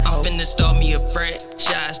start me a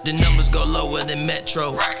franchise. The numbers go lower than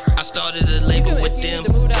Metro. I started a label with them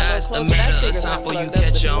guys. A matter of time before you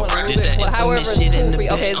catch on. Did that infamous shit in the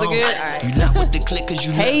bed. Okay, is it good? All right. You not with the click cause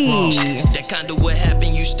you left wrong. That kinda what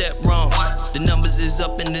happened, you step wrong. The numbers is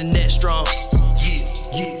up in the net strong.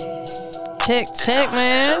 Check,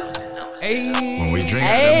 man. When we drink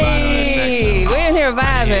out the bottle, it's Hey, we in here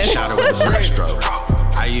vibing. Shot it with a breaststroke.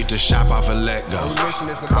 I used to shop off a let go.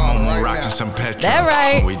 I'm on right rocking some petrol. That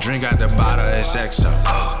right. When we drink out the bottle, it's XO.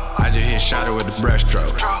 I just hit shot it with the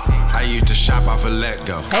breaststroke. I used to shop off a let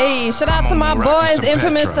go. Hey, shout out to I'm my on rocking boys, some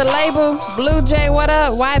Infamous the petrol. label, Blue Jay, what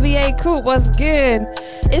up? YBA Coop, what's good?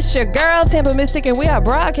 It's your girl, Tampa Mystic, and we are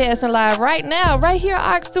broadcasting live right now, right here at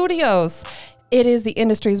ARC Studios. It is the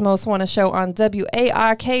industry's most wanted show on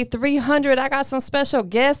WARK 300. I got some special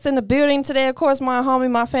guests in the building today. Of course, my homie,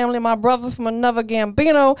 my family, my brother from another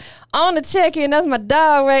Gambino on the check-in. That's my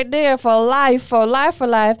dog right there for life. But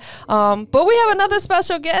we have another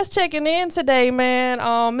special guest checking in today, man.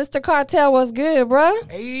 Mr. Cartel, what's good, bro?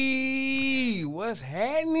 Hey, what's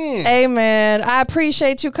happening? Hey, man, I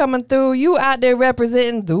appreciate you coming through. You out there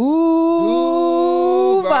representing Duval.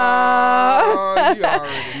 You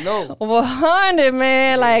already know. 100,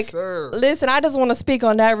 man. Like, sir. listen, I just want to speak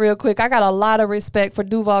on that real quick. I got a lot of respect for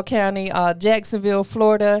Duval County, Jacksonville,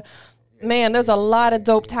 Florida. Man, there's a lot of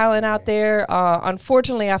dope talent out there.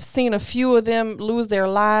 Unfortunately, I've seen a few of them lose their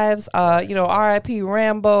lives. R.I.P.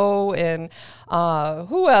 Rambo and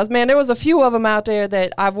who else? Man, there was a few of them out there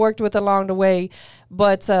that I've worked with along the way.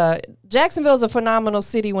 But Jacksonville's a phenomenal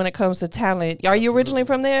city when it comes to talent. Are you originally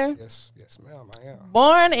from there? Yes, ma'am, I am.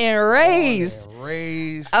 Born and raised.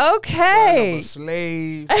 Okay. Son of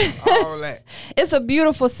a slave, all that. It's a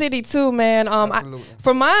beautiful city too, man. Absolutely.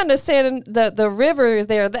 From my understanding, the river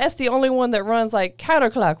there, that's the only one that runs like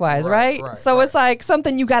counterclockwise, right? So it's like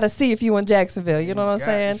something you got to see if you in Jacksonville. You know what I'm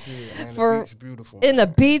saying? The beach beautiful. And the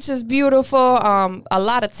beach is beautiful. A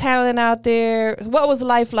lot of talent out there. What was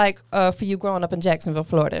life like for you growing up in Jacksonville,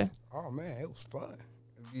 Florida? Oh man, it was fun.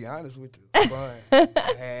 To be honest with you, it was fun.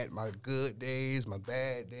 I had my good days, my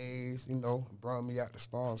bad days. You know, brought me out the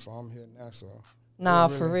storm, so I'm here now. So Nah,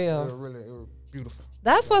 it was for real. It was beautiful.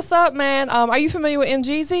 That's what's up, man. Are you familiar with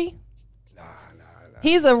MGZ? Nah.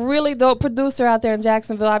 He's a really dope producer out there in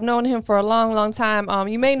Jacksonville. I've known him for a long, long time.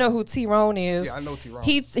 You may know who T-Rone is. Yeah, I know T-Rone.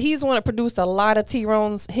 He's one that produced a lot of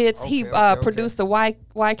T-Rone's hits. He produced the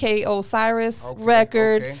YK Osiris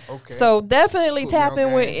record. Okay. So definitely Put me tap on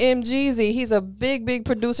in with game. MGZ. He's a big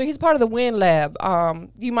producer. He's part of the Win Lab.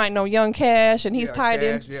 You might know Young Cash, and he's tied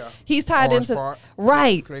in. Cash, yeah. He's tied Orange into Park,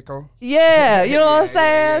 right. Clayco. Yeah, you know what I'm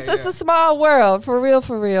saying? Yeah, So it's a small world, for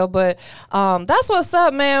real. But that's what's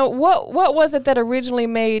up, man. What was it that originally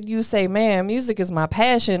made you say, man, music is my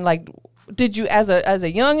passion? Like, did you, as a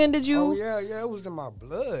youngin', did you? Oh, yeah, it was in my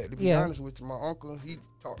blood. To be honest with you, my uncle, he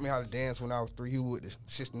taught me how to dance when I was 3. He was with the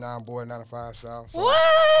 69 boy, 95 South. So,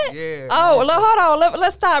 What? Yeah. Oh, look, hold on.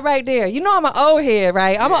 Let's stop right there. You know I'm an old head,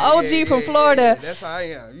 right? I'm an OG from Florida. Yeah, that's how I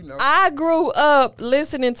am, you know. I grew up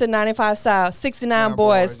listening to 95 South, 69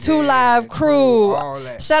 Boys, Boys, 2 yeah, Live Crew. all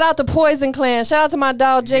that. Shout out to Poison Clan. Shout out to my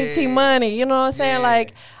dog JT Yeah. Money. You know what I'm saying? Yeah.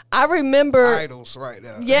 Like, I remember. Idols right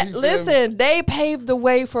there. Yeah, You feel listen, me? they paved the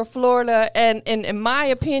way for Florida, and in my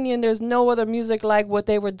opinion, there's no other music like what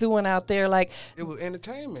they were doing out there. Like, It was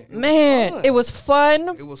entertainment. it was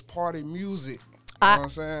fun. It was party music. You know what I'm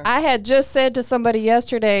saying? I had just said to somebody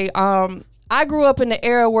yesterday, I grew up in the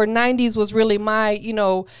era where 90s was really my,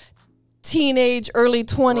 teenage, early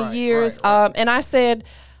 20 years. Right. And I said,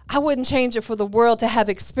 I wouldn't change it for the world to have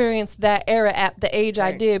experienced that era at the age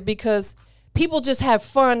I did, because people just have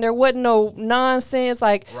fun. There wasn't no nonsense.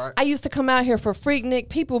 Like, I used to come out here for Freaknik.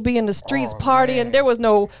 People be in the streets partying. Man. There was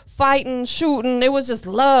no fighting, shooting. It was just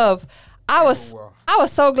love. I was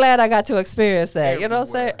so glad I got to experience that. You know what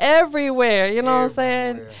I'm saying? Everywhere. You know what I'm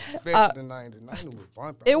saying? Especially the 90s. 90s was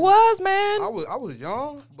bumping. It was, man. I was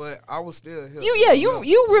young, but I was still here.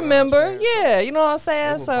 You remember. Yeah, you know what I'm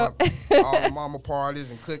saying? So all the mama parties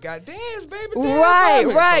and cookout dance, baby.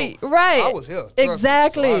 Right. I was here.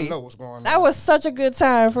 Exactly. So I know what's going on. That was such a good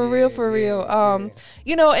time, for real.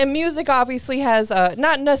 And music obviously has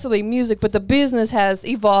not necessarily music, but the business has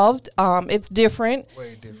evolved. It's different.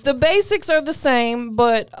 Way different. The basics are the same,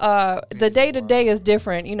 but the day-to-day is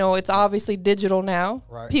different. It's obviously digital now.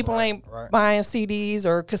 People ain't buying CDs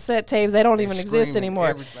or cassette tapes. They don't even exist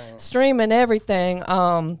anymore. Streaming everything.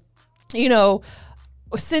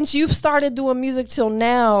 Since you've started doing music till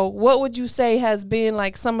now, what would you say has been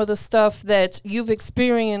like some of the stuff that you've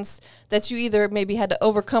experienced that you either maybe had to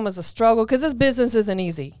overcome as a struggle? Because this business isn't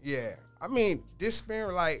easy. Yeah. I mean, this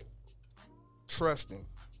been like trusting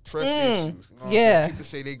Trust issues. You know what I'm Yeah. saying? People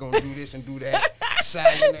say they gonna do this and do that.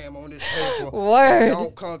 Sign your name on this paper. Word. They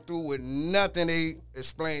don't come through with nothing they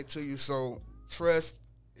explain to you. So trust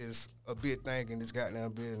is a big thing in this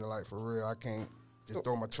goddamn business. Like, for real, I can't just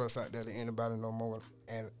throw my trust out there to anybody no more.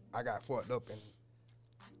 And I got fucked up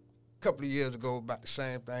a couple of years ago about the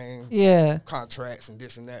same thing. Yeah. Contracts and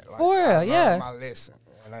this and that. Like, For real, I learned yeah. my lesson,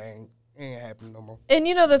 and it ain't happening no more. And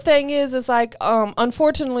you know, the thing is, it's like,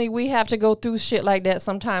 unfortunately, we have to go through shit like that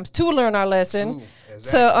sometimes to learn our lesson, True. to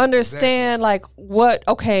Exactly. understand, like,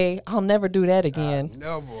 okay, I'll never do that again.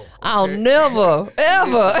 Never. I'll okay? never,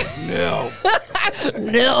 ever, Never.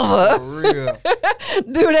 never For real.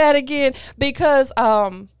 do that again. Because,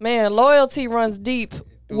 man, loyalty runs deep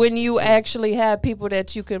when you actually have people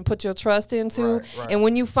that you can put your trust into. Right. And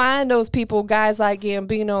when you find those people, guys like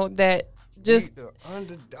Gambino, that just, Beat the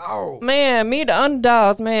underdog. man, me the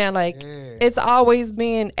underdogs, man, like, Yeah. it's always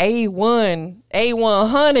been A1,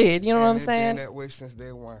 A100, you know what I'm It's saying? been that way since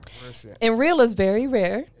day one. Real shit. And real is very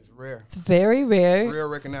rare. It's rare. It's very rare. Real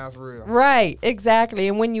recognized real. Right, exactly.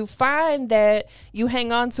 And when you find that, you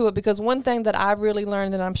hang on to it, because one thing that I've really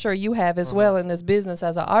learned, and I'm sure you have as well in this business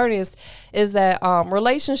as an artist, is that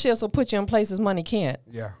relationships will put you in places money can't.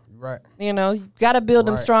 Yeah, you're right. You know, you got to build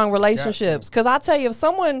them Right. strong Got relationships. Because I tell you, if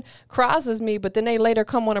someone crosses me, but then they later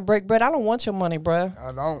come on to break bread, I don't want your money, bruh.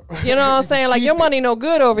 I don't. You know what I'm saying? Like, Keep your it. money no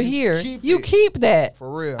good over here. keep You it. keep that. For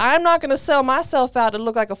real. I'm not going to sell myself out to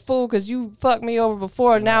look like a fool because you fucked me over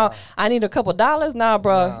before. Now I need a couple dollars. Nah,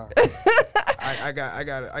 bro. I got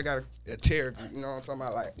a integrity. You know what I'm talking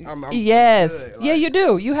about? Like, I'm Yes. good. Yeah, Like, you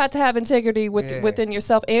do. You have to have integrity Yeah. within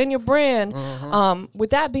yourself and your brand.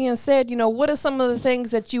 With that being said, you know, what are some of the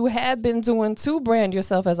things that you have been doing to brand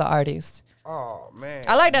yourself as an artist? Oh man.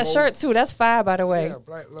 I like that Mo- shirt too. That's fire, by the way. Yeah,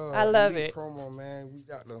 Black Love. I love Elite it. Promo, man. We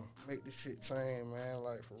got to make this shit change, man.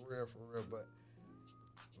 Like, for real. But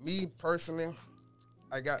me personally,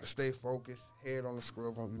 I got to stay focused, head on the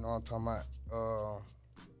scribble. You know what I'm talking about?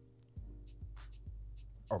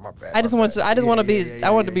 Oh, my bad. I just my want bad. to. I just want to be. Yeah,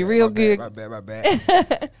 I want to be real my good. Bad, my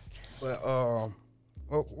bad. But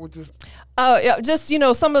what just? Oh, yeah, just, you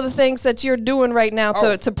know, some of the things that you're doing right now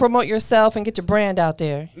Oh. to promote yourself and get your brand out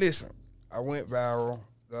there. Listen, I went viral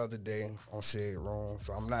the other day on Said Room,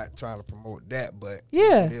 so I'm not trying to promote that, but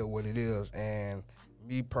Yeah. it is what it is. And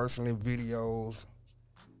me personally, videos,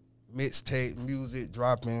 mixtape, music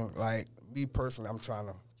dropping, like, me personally, I'm trying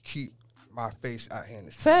to keep my face out here in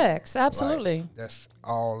the street. Facts, Like, absolutely. that's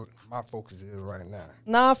all my focus is right now.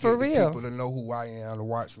 Nah, for Get the real. people to know who I am, to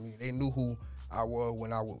watch me. They knew who I was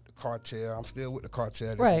when I was with the Cartel. I'm still with the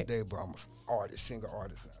Cartel Right. this day, but I'm an artist, single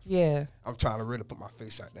artist now. Yeah. I'm trying to really put my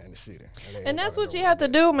face out there in the city. And that's what you have to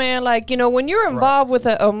do, man. Like, you know, when you're involved with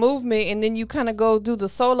a movement and then you kind of go do the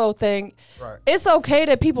solo thing, Right. it's okay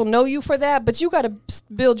that people know you for that, but you got to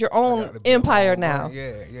build your own empire now.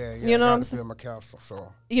 Yeah. You know what I'm I'm saying? saying? My castle,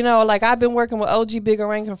 so You know, like, I've been working with OG Bigger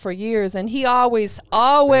Rankin for years, and he always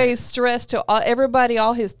stressed to everybody,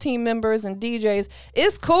 all his team members and DJs,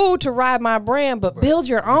 it's cool to ride my brand, but build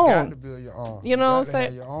your you got to own. build your own. You know what I'm got to saying?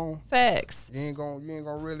 have your own. Facts. You ain't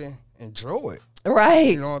gonna really enjoy it.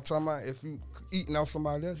 Right. You know what I'm talking about? If you eating off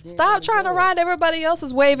somebody else, you ain't Stop gonna trying to enjoy ride everybody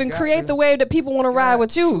else's wave and Got create to. the wave that people want to it. ride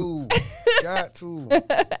with you. Got to.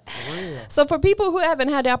 For real. So for people who haven't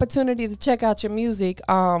had the opportunity to check out your music,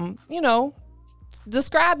 you know,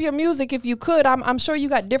 describe your music if you could. I'm sure you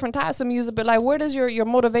got different types of music, but like, where does your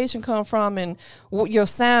motivation come from and your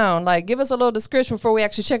sound? Like, give us a little description before we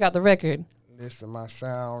actually check out the record. Listen, my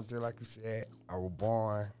sound, just like you said, I was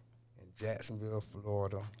born in Jacksonville,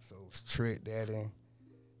 Florida. So it's Trick Daddy,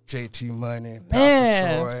 JT Money, Pastor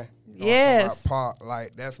Man, Troy. You know what I'm talking yes. about? Pop,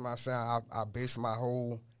 like, that's my sound. I base my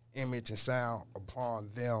whole image and sound upon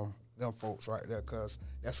them folks right there, because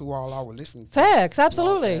that's who all I was listening to. Facts, You know what I'm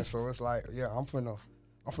absolutely. saying? So it's like, yeah, I'm finna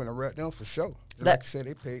rep them for sure. Just That- like you said,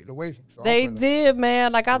 they paid the way. So They I'm finna- did,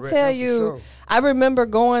 man. Like, I'll Rep tell them for you, sure. I remember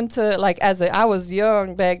going to, like, I was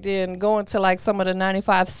young back then, going to, like, some of the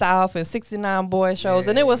 95 South and 69 Boy shows,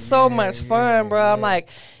 and it was so much fun, bro. I'm like,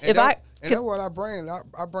 And if that, I and could, that's what I bring.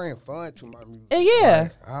 I bring fun to my music. Yeah.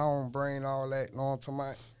 Like, I don't bring all that, you know what I'm talking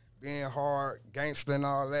about? Being hard, gangster and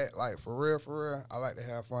all that. Like, for real, I like to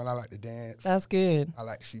have fun. I like to dance. that's good. I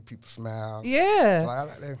like to see people smile. Yeah. Like, I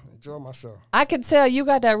like to enjoy myself. I could tell you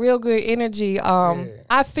got that real good energy.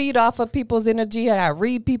 I feed off of people's energy and I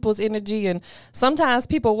read people's energy, and sometimes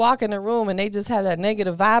people walk in the room and they just have that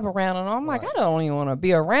negative vibe around, and I'm like, I don't even want to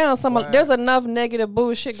be around someone. There's enough negative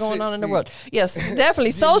bullshit going 6 on in the feet. world. Yes,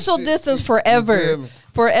 definitely. Give me Social 6 distance feet. You feel forever. me?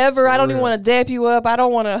 Forever. I don't even real. want to dap you up. I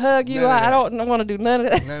don't want to hug you. None of I that. don't want to do none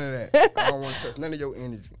of that None of that. I don't want to touch none of your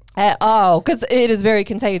energy. at all, because it is very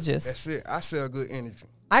contagious. That's it. I sell good energy.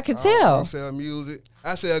 I could I tell. don't sell music.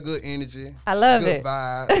 I sell good energy. I love good it.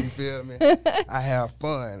 Vibes, you feel me? I have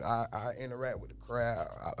fun. I interact with the crowd.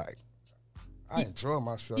 I enjoy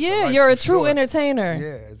myself. Yeah, Life's you're a too true short. entertainer.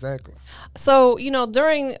 Yeah, exactly. So,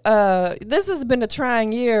 during this has been a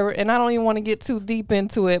trying year, and I don't even want to get too deep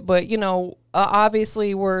into it, but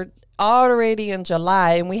obviously we're already in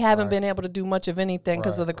July and we haven't been able to do much of anything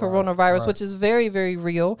because of the coronavirus, which is very, very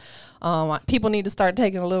real. People need to start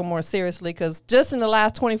taking it a little more seriously, because just in the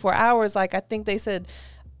last 24 hours, like I think they said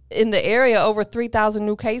in the area, over 3,000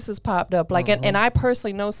 new cases popped up. Like, and I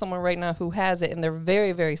personally know someone right now who has it, and they're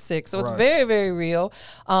very, very sick. So it's very, very real.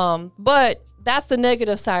 But that's the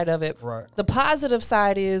negative side of it. Right. The positive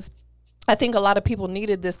side is, I think a lot of people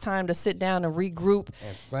needed this time to sit down and regroup,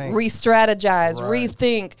 think. re-strategize,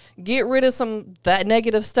 rethink, get rid of that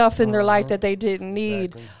negative stuff in their life that they didn't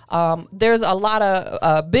need. There's a lot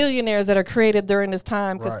of billionaires that are created during this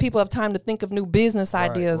time because people have time to think of new business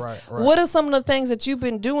ideas. What are some of the things that you've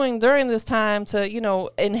been doing during this time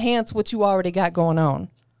to, enhance what you already got going on?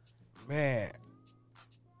 Man,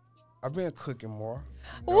 I've been cooking more.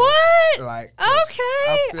 What? Like,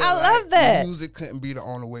 okay, I love that. Music couldn't be the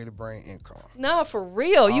only way to bring income. No, for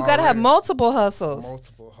real. You got to have multiple hustles.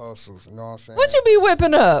 Multiple hustles, you know what I'm saying? What you be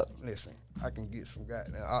whipping up? Listen, I can get some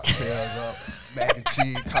goddamn oxtails up, mac and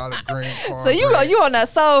cheese, collard green, cornbread. So you on that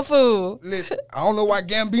soul food. Listen, I don't know why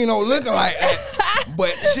Gambino looking like that, but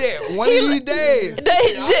shit, one of these days.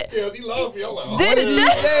 He loves me. I'm like, One of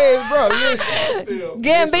these days, bro, listen.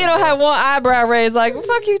 Gambino had one eyebrow raised like, what the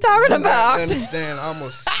fuck you talking about? I understand, I'm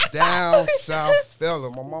a down south fella.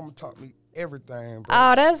 My mama taught me everything, bro.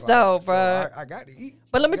 Oh, that's dope, bro. So I got to eat.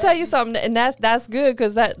 But let me tell you something, and that's good,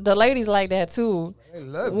 because the ladies like that too. They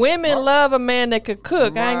love it. Women love a man that could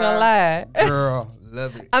cook. I ain't gonna lie. Girl,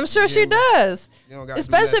 love it. I'm sure she does. You don't gotta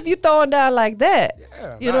Especially if you throwing down like that.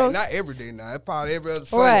 Yeah, you know, not every day now. It's probably every other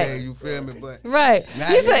Sunday, you feel me? But right. not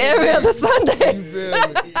You said every other You Sunday. feel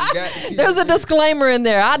me? You got to keep There's a disclaimer in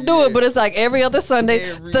there. I do it, but it's like every other Sunday.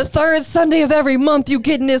 The third Sunday of every month, you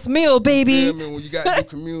getting this meal, baby. You feel me? When you got the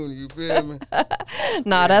community, you feel me?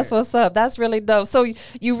 Nah, that's what's up. That's really dope. So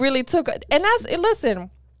you really took, and listen,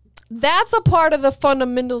 that's a part of the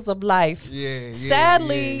fundamentals of life. Yeah.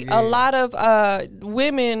 Sadly, a lot of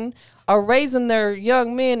women are raising their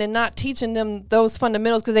young men and not teaching them those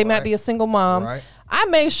fundamentals because they might be a single mom. Right. I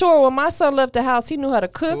made sure when my son left the house, he knew how to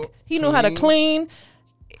cook. He knew how to clean.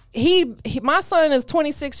 My son is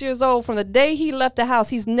 26 years old. From the day he left the house,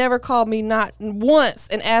 he's never called me not once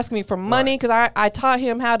and asked me for money, because I taught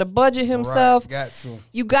him how to budget himself. Got to.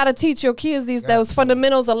 You got to teach your kids those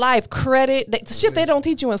fundamentals of life, credit, shit they don't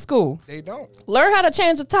teach you in school. They don't. Learn how to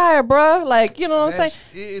change a tire, bro. Like, you know what I'm saying?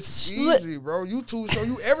 It's easy, bro. YouTube show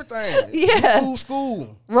you everything. Yeah. YouTube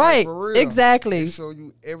school. Right. Like, for real. Exactly. It show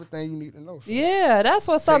you everything you need to know. So. Yeah, that's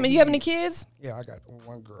what's up. You have any kids? Yeah, I got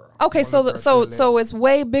one girl. Okay, so it's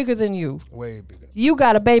way bigger than you. Way bigger. You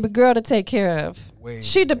got a baby girl to take care of. Way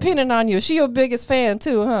she depending on you. She your biggest fan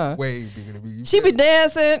too, huh? Way bigger than me. She be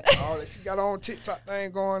dancing. All that, she got her own TikTok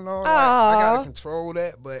thing going on. Like, I gotta control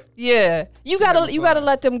that, but yeah, you gotta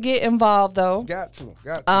let them get involved though. Got to.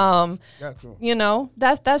 Got to. You know,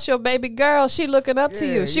 that's your baby girl. She looking up to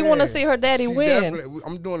you. She want to see her daddy win.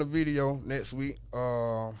 I'm doing a video next week.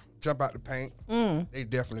 Jump out the paint. They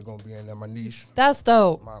definitely gonna be in there. My niece. That's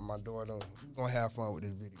dope. My daughter. We're gonna have fun with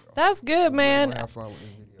this video. That's good, man. We're gonna have fun with this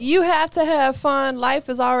video. You have to have fun. Life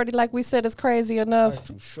is already, like we said, it's crazy enough. Life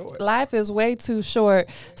too short. Life is way too short.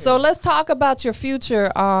 So let's talk about your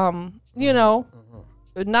future. You know,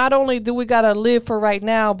 not only do we gotta live for right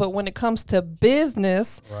now, but when it comes to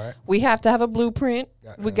business, we have to have a blueprint.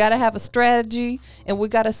 We gotta have a strategy, and we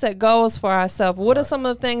gotta set goals for ourselves. What are some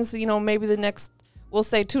of the things, maybe the next, we'll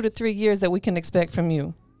say 2 to 3 years, that we can expect from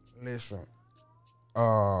you? Listen,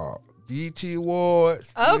 BET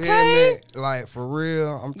Awards. Okay. Like, for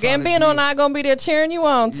real. I'm Gambino and I gonna be there cheering you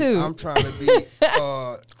on too. I'm trying to be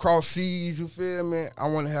cross seas, you feel me? I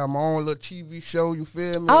want to have my own little TV show, you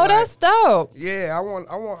feel me? Oh, that's dope. Yeah, I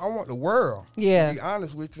want the world. Yeah. To be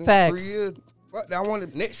honest with you. Facts. 3 years. Fuck that, I want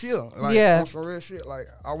it next year. Like, on some real shit. Like,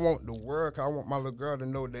 I want the world, 'cause I want my little girl to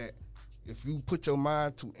know that if you put your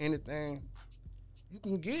mind to anything, you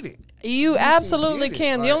can get it. You absolutely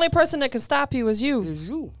can. Like, the only person that can stop you is you. Is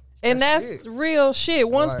you. And that's real shit.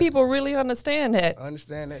 Once people really understand that.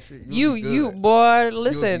 Understand that shit. You boy,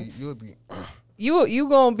 listen. You'll be You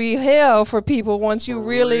gonna be hell for people once you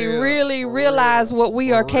really realize what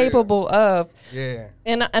we are capable of. Yeah.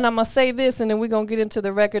 And I'm gonna say this, and then we're gonna get into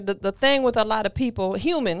the record. The thing with a lot of people,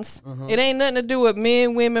 humans, it ain't nothing to do with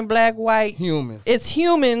men, women, black, white. Humans. It's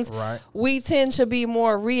humans. Right. We tend to be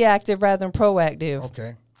more reactive rather than proactive.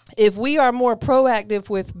 Okay. if we are more proactive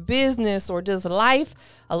with business or just life,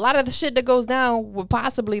 a lot of the shit that goes down would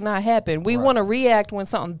possibly not happen. We want to react when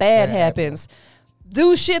something bad happens.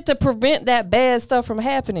 Do shit to prevent that bad stuff from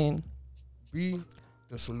happening. Be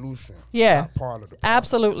the solution. Yeah. Not part of the problem.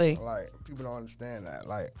 Absolutely. Like, people don't understand that.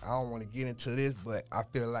 Like, I don't want to get into this, but I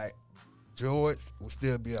feel like George would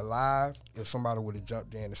still be alive if somebody would have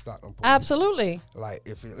jumped in and stopped them. Absolutely. Like,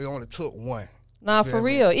 if it only took one. Nah, for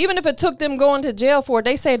real. Even if it took them going to jail for it,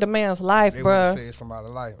 they saved the man's life, They would have bruh. saved somebody's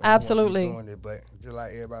life. Absolutely. Doing it, but just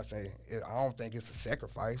like everybody say, I don't think it's a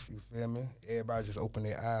sacrifice. You feel me? Everybody just open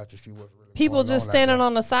their eyes to see what's really People going just on standing out there.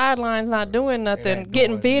 on the sidelines, not doing They nothing, ain't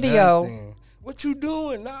getting doing video. nothing. What you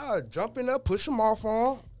doing? Nah, jumping up, push them off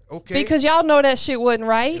on. Okay. Because y'all know that shit wasn't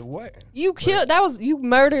right. It wasn't. You killed. You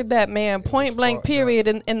murdered that man, point blank. fucked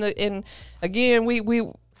Period. And again,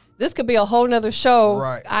 we this could be a whole nother show.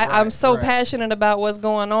 Right, I'm so right. passionate about what's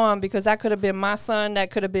going on because that could have been my son,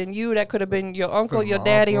 that could have been you, that could have been your uncle, Could've your my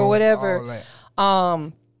daddy, uncle, or whatever. all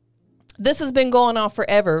that. This has been going on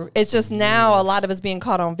forever. It's just now a lot of it's being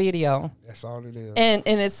caught on video. That's all it is. And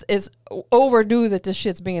it's overdue that this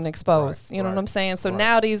shit's being exposed. Right, you know right, what I'm saying? So right.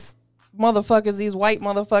 now these motherfuckers, these white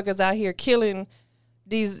motherfuckers out here killing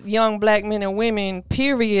these young black men and women,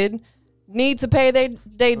 period, need to pay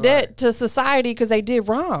their debt to society because they did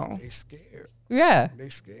wrong. They scared. Yeah. They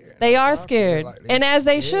scared. They That's are how I feel, scared. like, And as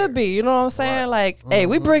they scared. should be. You know what I'm saying? Right. Like, hey,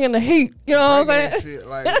 we bringing the heat. You know what Bringing I'm that saying? shit.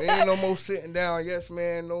 Like, there ain't no more sitting down. Yes,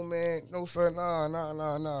 man. No, man. No, sir.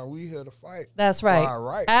 Nah. We here to fight. That's for right. our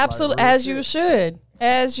rights. Absolutely. Like, real As you shit. should.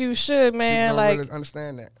 As you should, man. People Like, don't really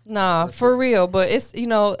understand that. nah, for real. But it's,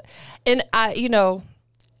 and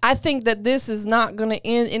I think that this is not going to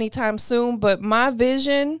end anytime soon. But my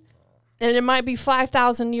vision, and it might be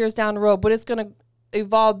 5,000 years down the road, but it's going to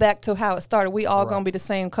evolve back to how it started. We all going to be the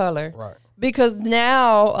same color. Right. Because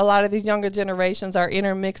now a lot of these younger generations are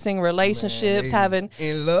intermixing relationships, They having,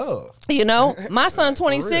 in love. my son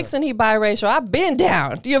 26 and he biracial. I've been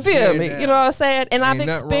down. You feel Been me? down. You know what I'm saying? And I've Ain't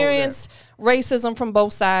nothing wrong with experienced racism from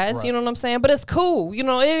both sides. Right. You know what I'm saying? But it's cool.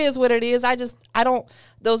 It is what it is.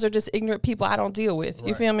 Those are just ignorant people I don't deal with.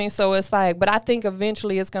 You Right. feel me? So it's like, but I think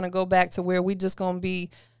eventually it's going to go back to where we just going to be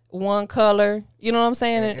one color. You know what I'm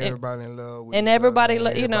saying? And everybody in love with and each everybody, other,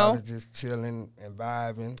 everybody just chilling and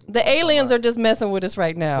vibing. the aliens are just messing with us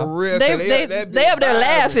right now. For real, They 'cause they up there vibing.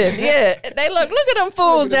 laughing. Yeah, they look at them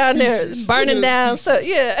fools Look at down the there species. burning Look at the down stuff.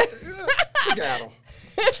 Yeah, Look at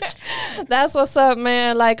 'em. that's what's up,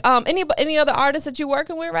 man. Like, any other artists that you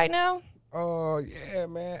working with right now? Oh, yeah,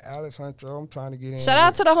 man. Alex Hunter, I'm trying to get in. Shout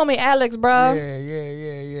out to the homie Alex, bro.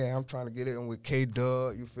 Yeah. I'm trying to get in with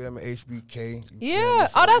K-Dub, you feel me? HBK. You feel Yeah. me?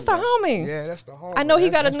 Oh, that's the you know, homie. Yeah, that's the homie. I know he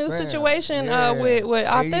got a That's new fam. situation, Yeah. with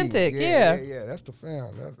Authentic. Yeah, Yeah. that's the fam.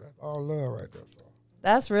 That's all love right there. So.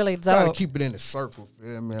 That's really Trying to dope. keep it in the circle,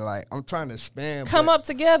 feel me? Like, I'm trying to expand. Come but up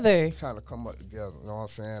together. trying to come up together, you know what I'm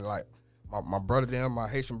saying? Like, my brother them, my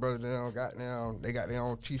Haitian brother them, they got their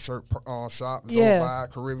own T-shirt shop, Yeah.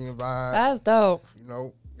 Vibe, Caribbean Vibe. That's dope.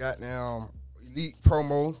 Got them elite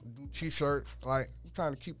promo, do T-shirts. Like, I'm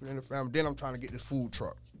trying to keep it in the family. Then I'm trying to get this food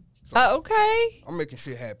truck. So Okay. I'm making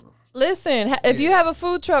shit happen. Listen, if you have a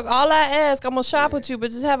food truck, all I ask, I'm gonna shop with you, but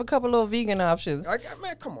just have a couple little vegan options. Man,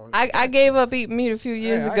 come on. I gave up eating meat a few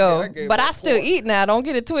years I ago, gave but up I still pork. eat now. Don't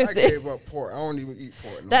get it I twisted. gave up pork. I don't even eat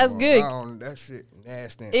pork no That's more. good. That shit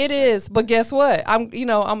nasty. It is, but guess what? I'm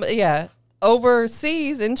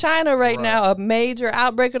overseas in China right now. A major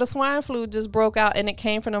outbreak of the swine flu just broke out, and it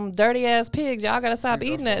came from them dirty ass pigs. Y'all gotta stop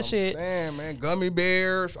eating that shit. Saying, man, gummy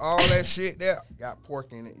bears, all that shit there got pork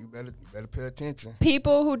in it. You better pay attention.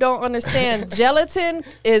 People who don't understand, gelatin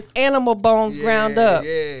is animal bones ground up. Yeah.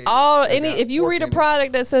 They got If you pork read a in it.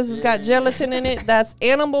 product that says it's got gelatin in it, that's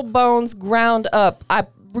animal bones ground up. I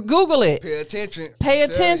Google it. Pay attention. Pay I'm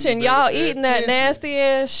telling you, attention. you Y'all better pay eating that attention. nasty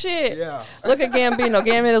ass shit. Yeah. Look at Gambino.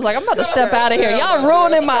 Gambino's like, I'm about to step out of here. Y'all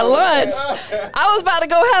ruining my lunch. I was about to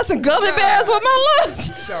go have some gummy bears with my lunch.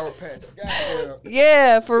 Sour Patch. Goddamn.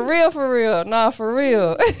 Yeah, for real. Nah, for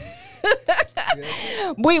real.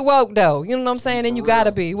 We woke though. You know what I'm saying? And you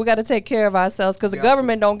gotta be. We gotta take care of ourselves because the Got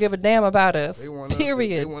government don't give a damn about us. They want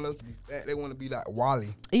Period. They want us to be fat. They want to be like Wally.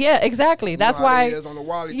 Yeah, exactly. That's You know how why. they is on the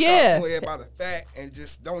Wally Yeah. cartoon, everybody fat and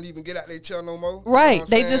just don't even get out their chair no more. You know Right. what I'm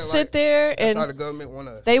They saying? just Like, sit there that's how and the government want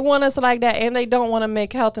us. they want us like that, and they don't want to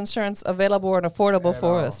make health insurance available and affordable At for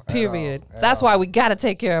all, us. at Period. all, at That's all. why we gotta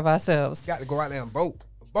take care of ourselves. Got to go out there and vote.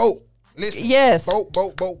 Listen. Yes. Vote.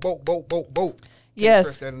 Can't Yes.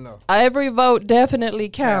 stress that enough. Every vote definitely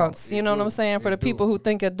counts. Counts. You It know what do. I'm saying? For It the do. people who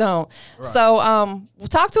think it don't. Right. So,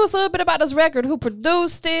 talk to us a little bit about this record. Who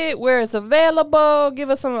produced it? Where it's available? Give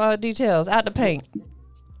us some details. Out the paint.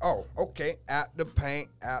 Oh, okay. Out the paint.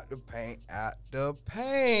 I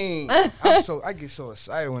get so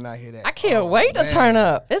excited when I hear that. I can't wait to turn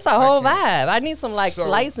up. It's a whole vibe. I need some lights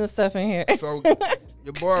and stuff in here. So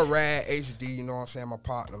your boy Rad HD, you know what I'm saying, my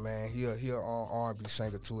partner, man. He R&B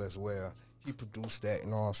singer too as well. He produced that, you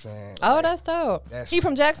know what I'm saying. Oh, that's dope. He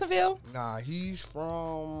from Jacksonville? Nah, he's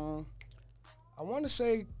from, I want to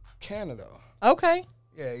say Canada. Okay.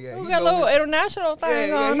 Yeah. We got a little international thing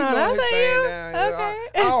going on. I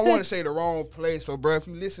Okay. I don't want to say the wrong place, so bro, if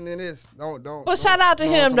you listen to this, don't. Well, shout out to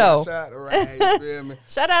him though. Shout out to Rad, you feel me?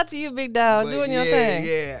 Shout out to you, big dog, doing your thing.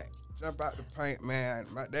 Yeah. Jump out the paint, man.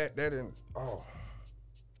 That didn't. Oh,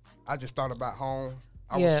 I just thought about home.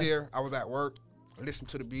 I was here. I was at work. I listened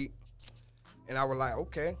to the beat, and I was like,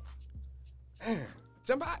 okay, man,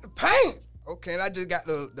 jump out the paint. Okay, and I just got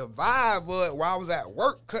the vibe of it while I was at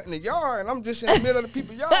work cutting the yard, and I'm just in the middle of the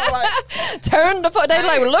people's yard, like turn the phone. They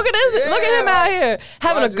like, look at this, look at him out here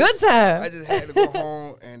having a good time. I just had to go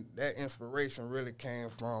home, and that inspiration really came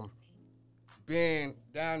from being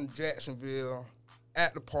down in Jacksonville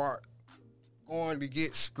at the park, going to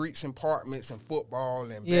get streets and apartments and football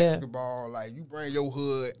and basketball. Like, you bring your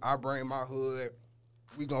hood, I bring my hood.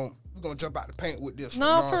 We gonna jump out the paint with this. No,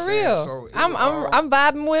 you know for what real. So I'm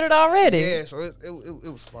vibing with it already. Yeah, so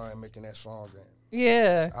it was fun making that song.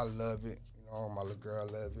 Yeah, I love it. You know, my little girl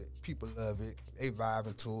love it. People love it. They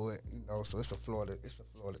vibing to it. You know, so it's a Florida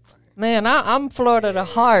thing. Man, I'm Florida to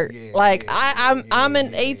heart. I'm in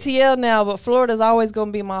ATL now, but Florida's always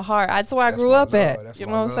gonna be my heart. That's where I grew up at. You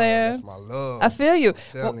know what I'm saying? That's my love. I feel you.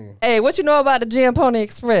 Hey, what you know about the Jam Pony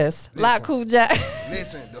Express? Lock Cool Jack.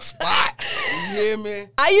 Listen, the spot. You hear me?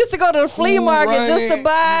 I used to go to the flea market just to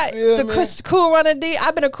buy the Cool Runner D.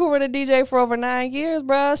 I've been a Cool Runner DJ for over 9 years,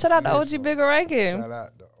 bro. Shout out to OG Bigger Rankin. Shout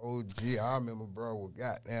out to OG. I remember, bro, with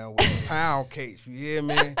goddamn with pound cakes. You hear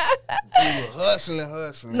me? We were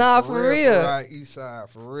hustling. Nah, for real. Right, East Side,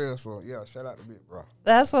 for real. So yeah, shout out to Big Bro.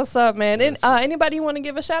 That's what's up, man. And anybody you want to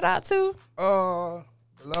give a shout out to? The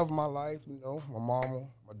love of my life, you know, my mama,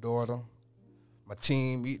 my daughter, my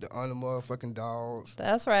team, Eat the Under Motherfucking Dogs.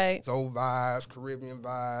 That's right. Soul Vibes, Caribbean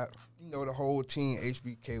Vibe. You know, the whole team,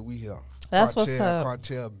 HBK, we here. That's what's up.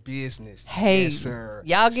 Cartel Business. Hey, yes, sir.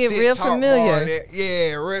 Y'all get real familiar.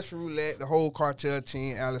 Yeah, Rest Roulette, the whole Cartel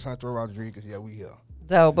team, Alessandro Rodriguez. Yeah, we here.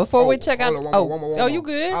 So before we check out, one more. You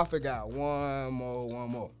good? I forgot one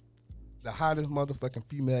more. The hottest motherfucking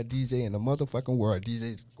female DJ in the motherfucking world,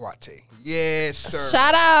 DJ Guate. Yes, sir.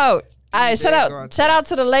 Shout out. All right, shout out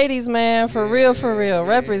to the ladies, man. For real,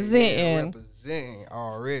 representing. Representing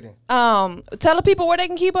already. Tell the people where they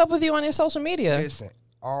can keep up with you on your social media. Listen,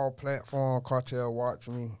 all platform, Cartel Watch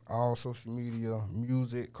Me, all social media,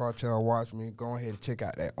 music, Cartel Watch Me. Go ahead and check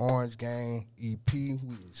out that Orange Gang EP,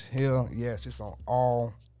 who is here. Yes, it's on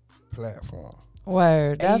all platforms.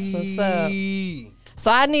 Word, that's what's up.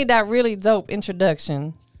 So I need that really dope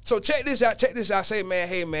introduction. So check this out. Say, man,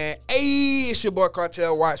 hey, man. Hey, it's your boy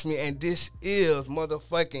Cartel Watch Me, and this is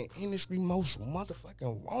motherfucking industry most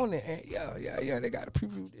motherfucking wanted. And yeah, they got to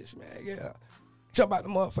preview this, man. Yeah. Jump out the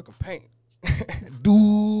motherfucking paint.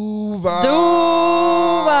 Duva.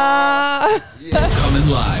 Yeah. Coming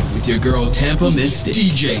live with your girl Tampa Mystic,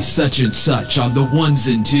 DJ Such and Such on the ones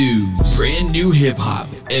and twos. Brand new hip hop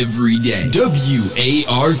every day.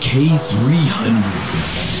 WARK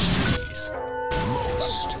 300.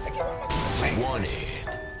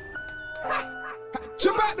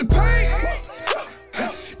 Jump out the paint.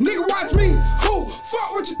 Nigga, watch me. Who?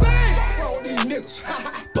 Fuck what you think.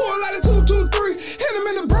 Pull out a 2, 2, 3. Hit him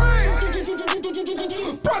in the brain.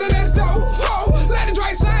 Brother, that's dope. Ho, let it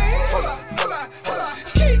dry sing.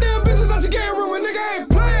 Keep them bitches out your game room. A nigga ain't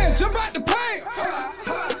playing. Jump out the paint.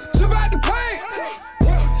 Jump out the paint.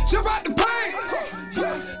 Jump out the paint.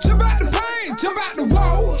 Jump out the paint. Jump out the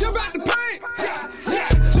wall. Jump out the paint.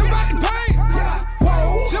 Jump out the paint.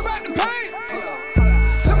 Whoa. Jump out the paint.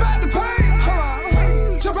 Jump out the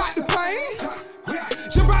paint. Jump out the paint.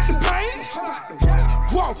 Jump out the paint.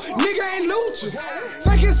 Whoa, nigga ain't losing.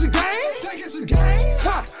 Think it's a game?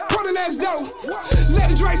 Ha, putting that dope.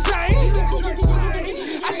 Let it Dre sing.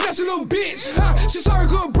 I snatch a little bitch. Ha, she saw a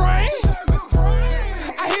good brain.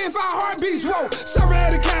 I hear 5 heartbeats. Whoa, sorry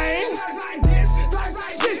at the game.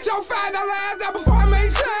 Sit your $5 ass down before I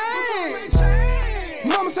make change.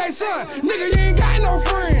 Mama say, son, nigga, you ain't got no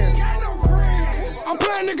friends. I'm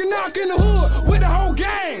playing nigga knock in the hood with the whole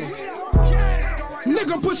gang.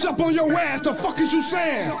 Nigga push up on your ass, the fuck is you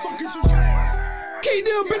saying? Keep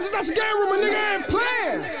them bitches out your game room, a nigga ain't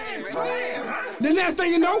playing. The next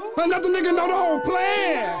thing you know, another nigga know the whole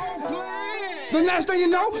plan. The next thing you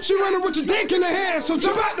know, she running with your dick in her hand, so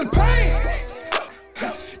jump out the paint.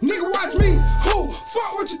 Nigga, watch me. Who?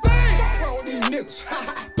 Fuck what you think?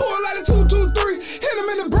 Pull out a 223, hit him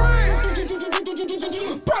in the brain.